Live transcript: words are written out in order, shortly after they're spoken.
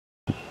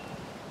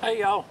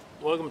Hey y'all,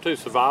 welcome to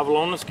Survival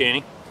on the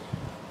Skinny.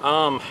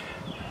 I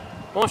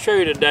want to show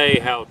you today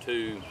how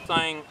to,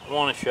 thing I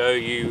want to show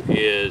you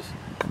is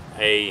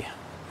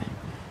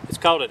it's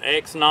called an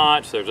X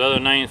notch. There's other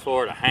names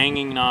for it, a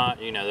hanging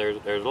knot, you know,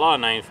 there's a lot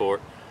of names for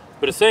it.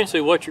 But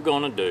essentially what you're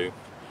going to do,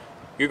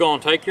 you're going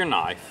to take your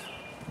knife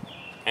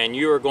and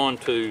you are going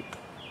to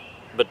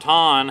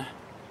baton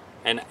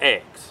an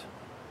X,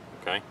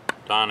 okay?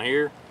 Baton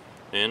here,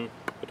 then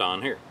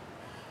baton here.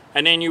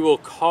 And then you will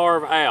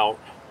carve out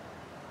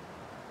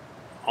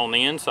on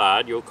the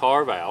inside, you'll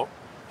carve out,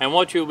 and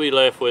what you'll be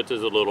left with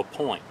is a little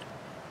point.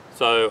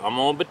 So I'm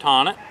going to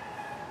baton it,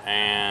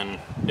 and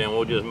then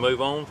we'll just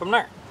move on from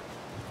there.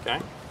 Okay?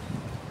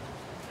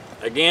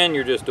 Again,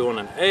 you're just doing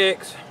an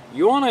X.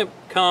 You want to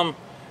come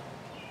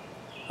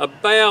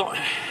about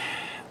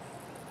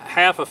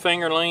half a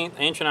finger length,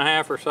 inch and a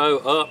half or so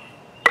up.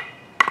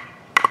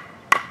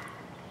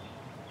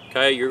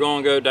 Okay, you're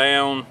going to go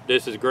down,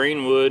 this is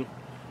green wood,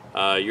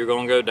 you're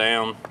going to go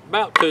down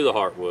about to the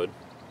heartwood.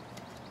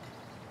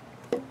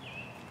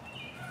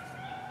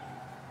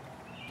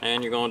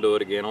 And you're going to do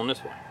it again on this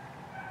one.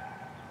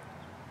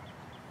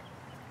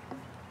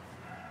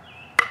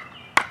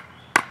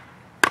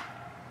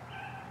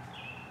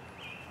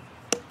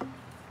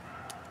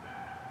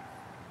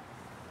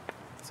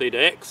 See the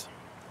X?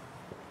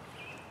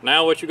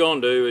 Now what you're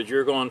going to do is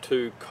you're going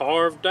to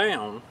carve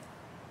down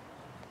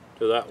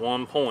to that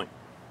one point.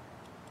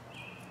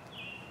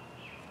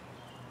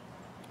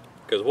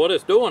 Because what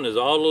it's doing is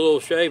all the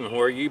little shavings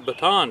where you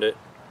batoned it,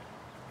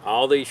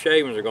 all these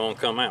shavings are going to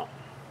come out.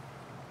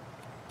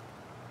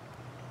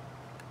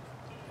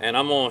 And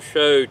I'm going to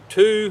show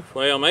two,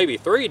 well maybe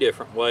three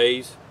different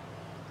ways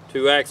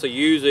to actually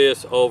use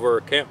this over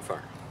a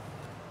campfire.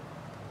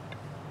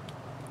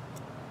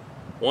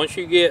 Once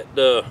you get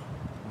the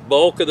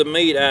bulk of the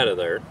meat out of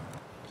there,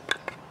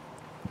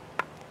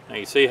 now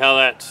you see how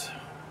that's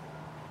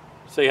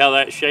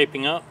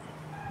shaping up?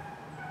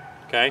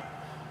 Okay.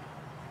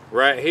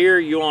 Right here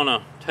you want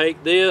to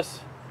take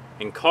this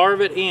and carve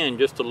it in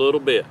just a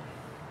little bit.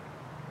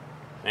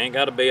 Ain't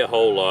got to be a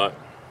whole lot.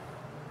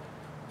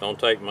 Don't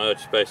take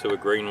much, especially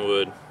with green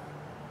wood.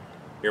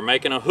 You're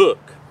making a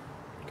hook,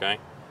 okay?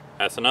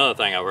 That's another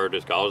thing I've heard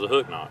this called, is a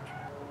hook notch.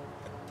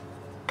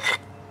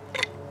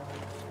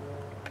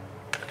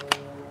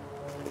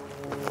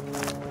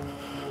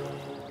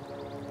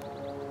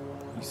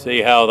 You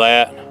see how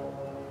the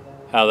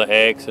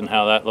X and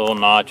how that little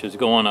notch is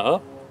going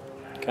up,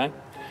 okay?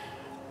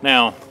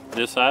 Now,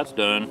 this side's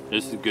done.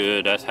 This is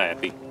good, that's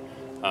happy.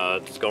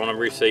 It's gonna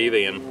receive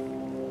in.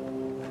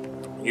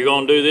 You're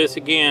going to do this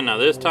again. Now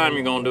this time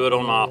you're going to do it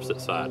on the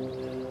opposite side.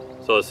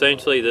 So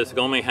essentially this is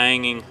going to be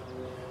hanging.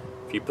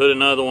 If you put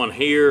another one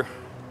here,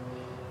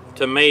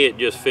 to me it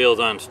just feels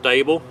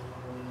unstable.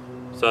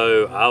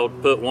 So I'll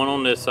put one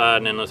on this side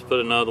and then let's put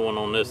another one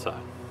on this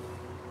side.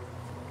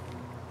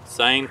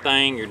 Same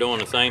thing, you're doing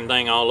the same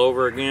thing all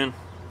over again.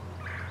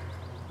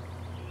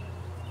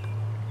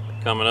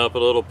 Coming up a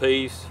little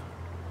piece.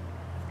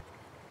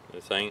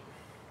 It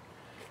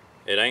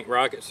ain't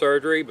rocket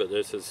surgery, but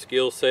this is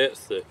skill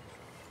sets that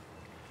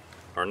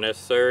are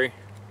necessary.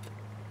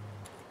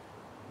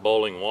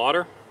 Boiling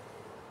water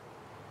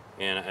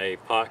in a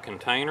pot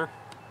container.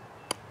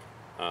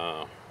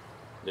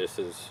 This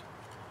is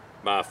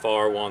by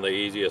far one of the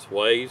easiest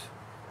ways.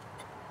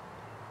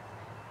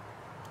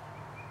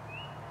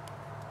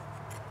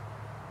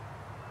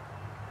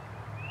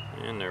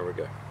 And there we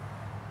go.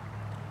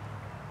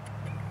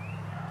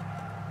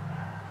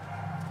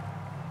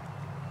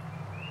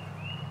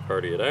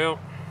 Party it out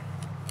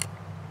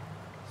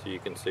so you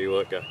can see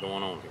what got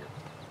going on here.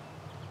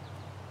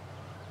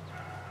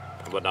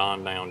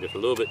 Baton down just a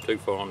little bit too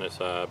far on this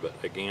side, but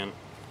again,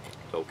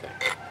 it's okay.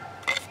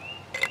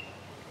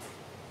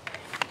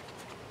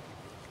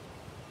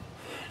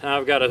 Now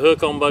I've got a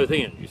hook on both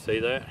ends. You see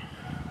that?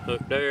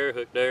 Hook there,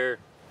 hook there.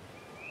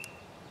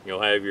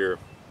 You'll have your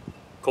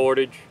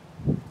cordage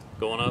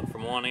going up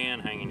from one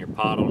end, hanging your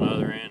pot on the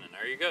other end, and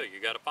there you go. You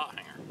got a pot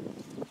hanger.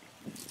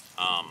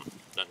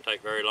 Doesn't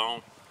take very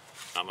long,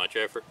 not much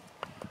effort.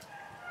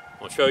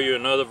 I'll show you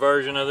another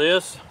version of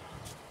this.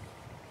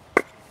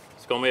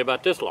 It's going to be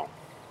about this long.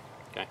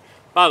 Okay.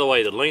 By the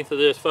way, the length of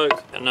this,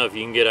 folks, I don't know if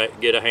you can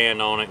get a hand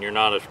on it and you're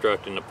not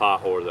obstructing the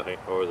pot or the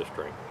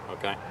string.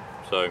 Okay.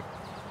 So,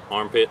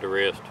 armpit to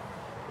wrist,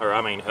 or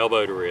I mean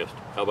elbow to wrist,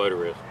 elbow to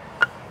wrist.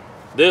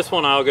 This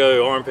one I'll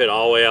go armpit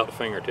all the way out to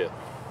fingertip.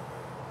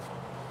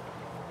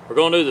 We're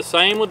going to do the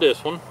same with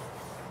this one.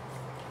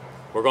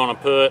 We're going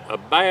to put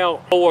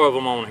about 4 of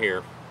them on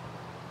here,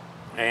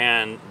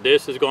 and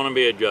this is going to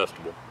be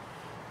adjustable,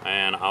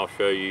 and I'll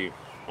show you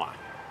why.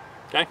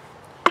 Okay.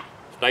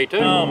 Stay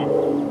tuned.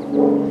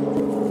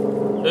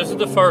 This is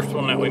the first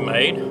one that we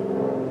made.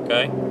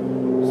 Okay,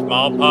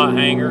 small pot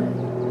hanger.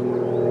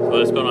 So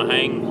it's going to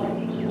hang.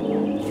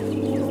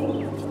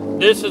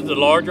 This is the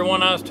larger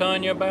one I was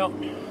telling you about.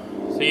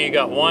 See, you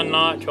got 1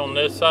 notch on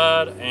this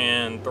side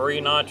and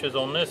 3 notches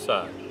on this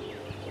side.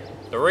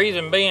 The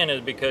reason being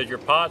is because your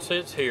pot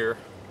sits here.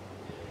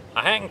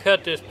 I hadn't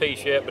cut this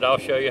piece yet, but I'll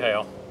show you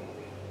how.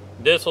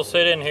 This will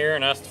sit in here,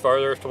 and that's the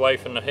furthest away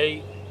from the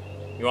heat.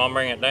 You want to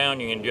bring it down,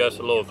 you can adjust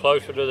a little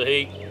closer to the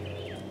heat.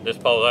 This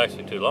pole is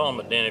actually too long,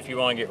 but then if you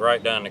want to get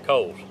right down to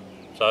coals.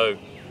 So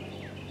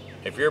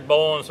if you're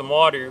boiling some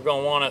water, you're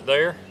going to want it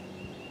there,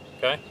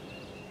 okay?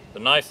 The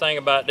nice thing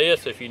about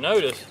this, if you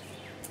notice,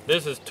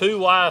 this is 2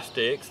 Y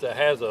sticks that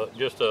has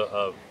just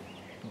a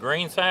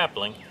green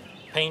sapling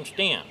pinched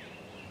in.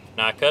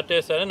 Now I cut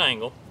this at an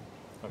angle,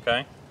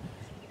 okay?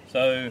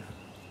 So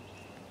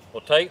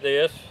we'll take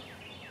this,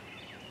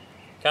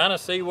 kind of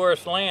see where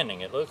it's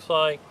landing. It looks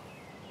like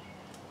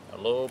a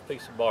little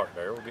piece of bark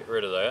there. We'll get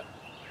rid of that.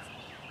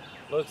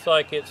 Looks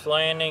like it's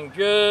landing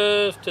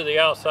just to the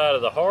outside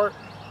of the heart.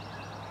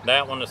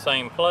 That one the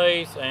same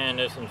place, and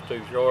this one's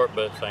too short,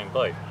 but same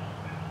place.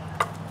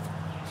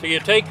 So you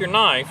take your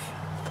knife,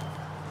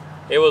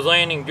 it was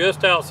landing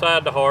just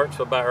outside the heart,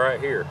 so about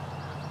right here.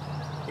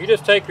 You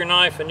just take your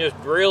knife and just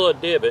drill a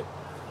divot.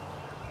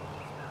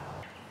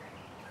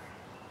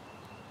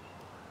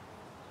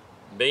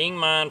 Being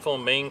mindful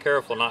and being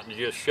careful not to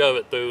just shove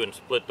it through and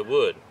split the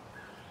wood.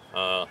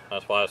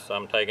 That's why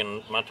I'm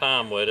taking my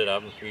time with it.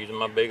 I'm using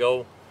my big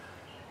old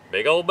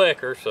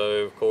Becker, so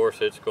of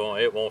course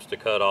it wants to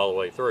cut all the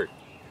way through.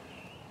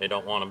 It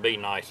don't want to be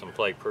nice and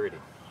play pretty.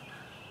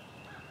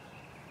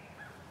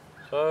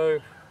 So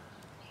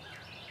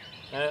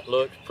that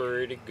looks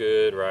pretty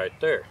good right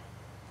there.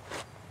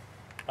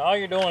 All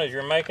you're doing is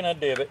you're making a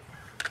divot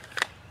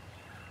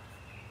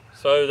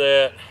so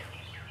that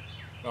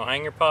you're gonna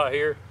hang your pot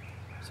here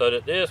so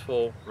that this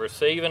will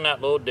receive in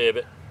that little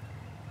divot,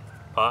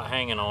 pot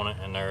hanging on it,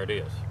 and there it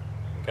is.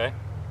 Okay?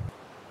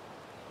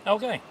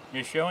 Okay,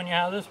 just showing you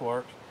how this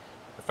works.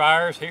 The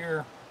fire's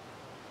here.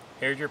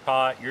 Here's your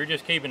pot. You're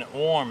just keeping it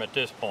warm at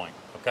this point,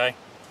 okay?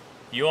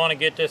 You want to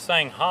get this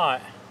thing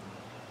hot,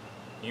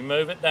 you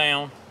move it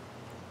down,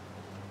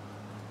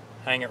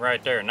 hang it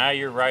right there. Now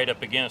you're right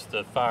up against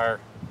the fire,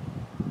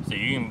 so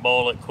you can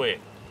boil it quick.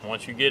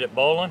 Once you get it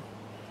boiling,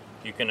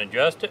 you can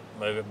adjust it,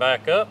 move it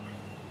back up,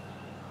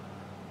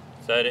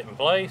 set it in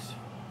place,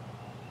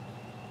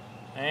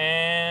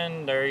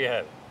 and there you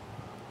have it.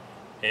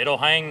 It'll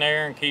hang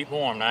there and keep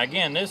warm. Now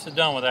again, this is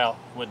done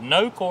with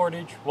no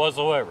cordage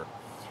whatsoever.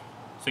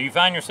 So you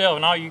find yourself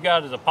and all you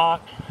got is a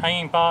pot,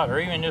 hanging pot, or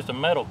even just a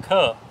metal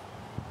cup.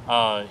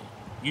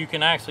 You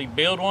can actually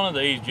build one of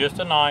these, just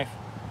a knife,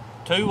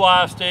 2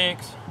 Y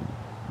sticks.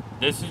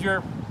 This is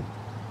your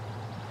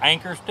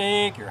anchor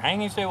stick, your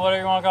hanging stick,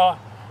 whatever you want to call it,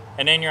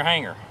 and then your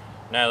hanger.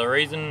 Now the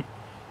reason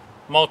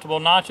multiple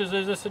notches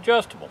is it's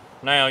adjustable.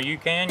 Now you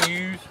can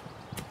use,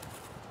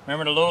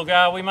 remember the little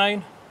guy we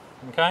made?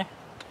 Okay.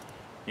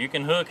 You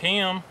can hook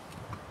him,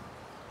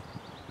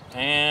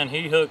 and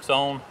he hooks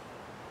on. You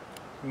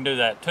can do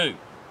that too.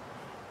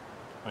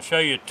 I'll show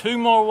you 2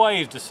 more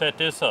ways to set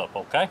this up,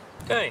 okay?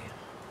 Okay.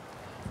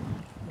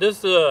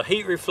 This is a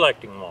heat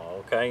reflecting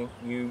wall, okay?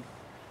 You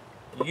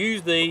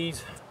use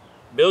these,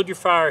 build your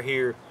fire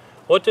here.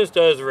 What this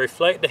does is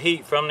reflect the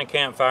heat from the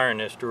campfire in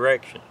this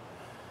direction.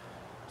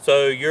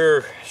 So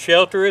your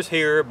shelter is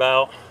here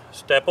about a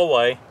step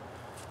away.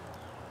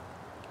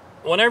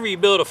 Whenever you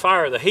build a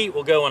fire, the heat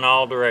will go in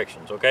all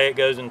directions, okay? It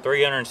goes in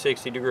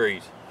 360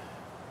 degrees.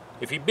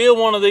 If you build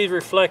one of these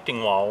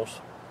reflecting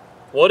walls,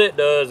 what it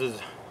does is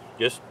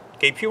just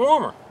keeps you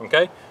warmer,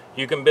 okay?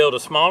 You can build a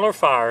smaller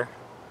fire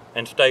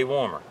and stay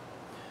warmer.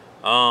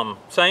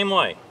 Same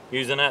way,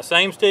 using that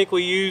same stick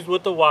we used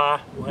with the Y,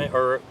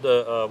 or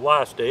the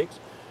Y sticks.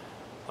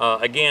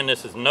 Again,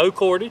 this is no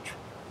cordage,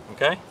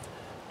 okay?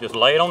 Just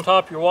lay it on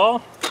top of your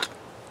wall.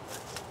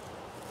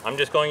 I'm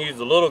just going to use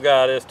the little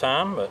guy this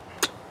time, but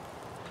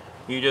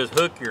you just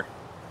hook your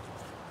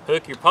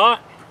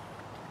pot,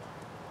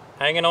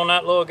 hang it on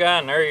that little guy,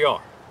 and there you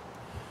are.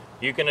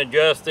 You can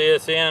adjust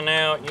this in and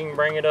out. You can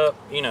bring it up,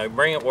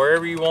 bring it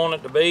wherever you want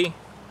it to be.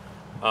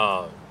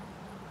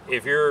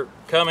 If you're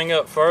coming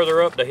up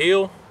further up the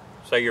hill,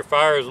 say your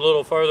fire is a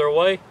little further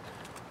away,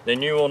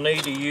 then you will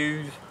need to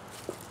use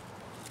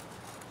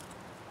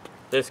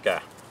this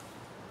guy,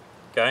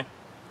 okay?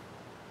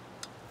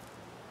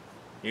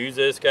 Use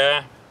this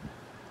guy,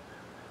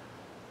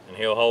 and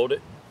he'll hold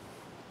it.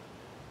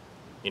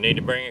 You need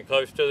to bring it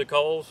close to the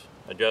coals,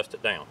 adjust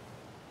it down.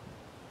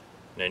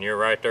 Then you're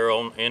right there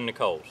in the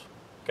coals,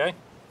 okay?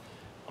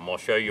 I'm gonna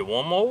show you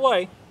one more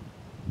way,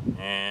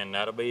 and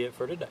that'll be it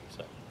for today,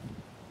 so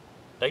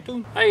stay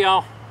tuned. Hey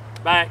y'all,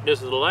 back.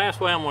 This is the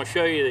last way I'm gonna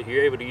show you that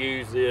you're able to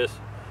use this.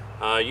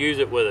 Use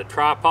it with a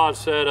tripod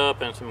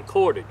setup and some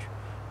cordage.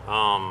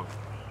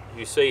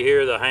 You see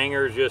here the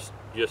hanger's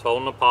just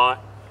holding the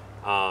pot.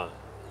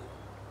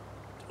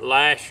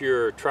 Lash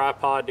your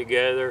tripod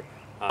together.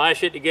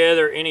 Lash it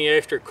together. Any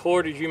extra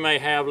cordage you may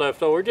have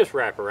left over, just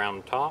wrap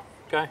around the top,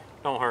 okay?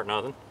 Don't hurt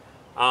nothing.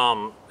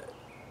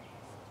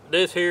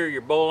 This here,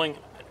 you're boiling,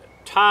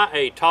 tie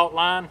a taut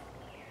line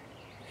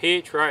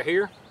hitch right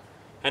here.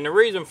 And the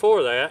reason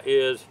for that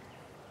is,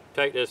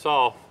 take this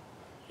off,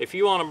 if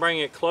you want to bring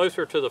it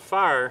closer to the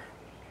fire,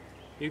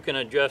 you can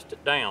adjust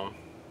it down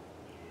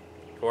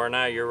to where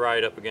now you're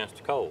right up against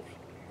the coals,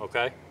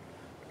 okay?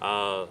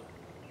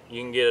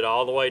 You can get it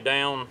all the way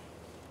down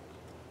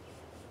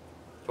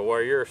to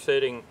where you're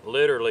sitting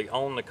literally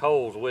on the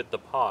coals with the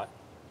pot.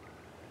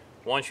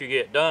 Once you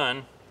get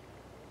done,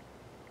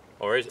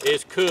 or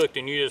it's cooked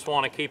and you just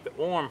want to keep it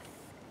warm,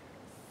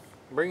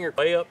 bring your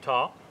clay up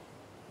top,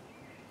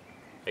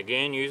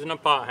 again using a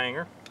pot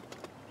hanger,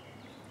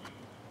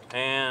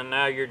 and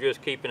now you're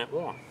just keeping it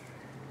warm.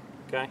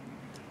 Okay,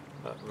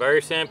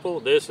 very simple.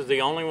 This is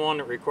the only one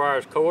that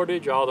requires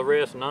cordage. All the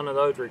rest, none of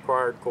those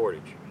required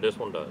cordage. This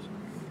one does.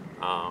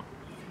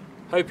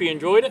 Hope you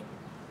enjoyed it.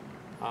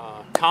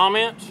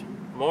 Comments,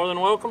 more than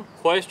welcome.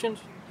 Questions,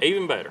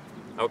 even better.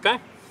 Okay,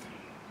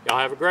 y'all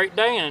have a great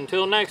day, and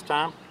until next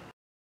time,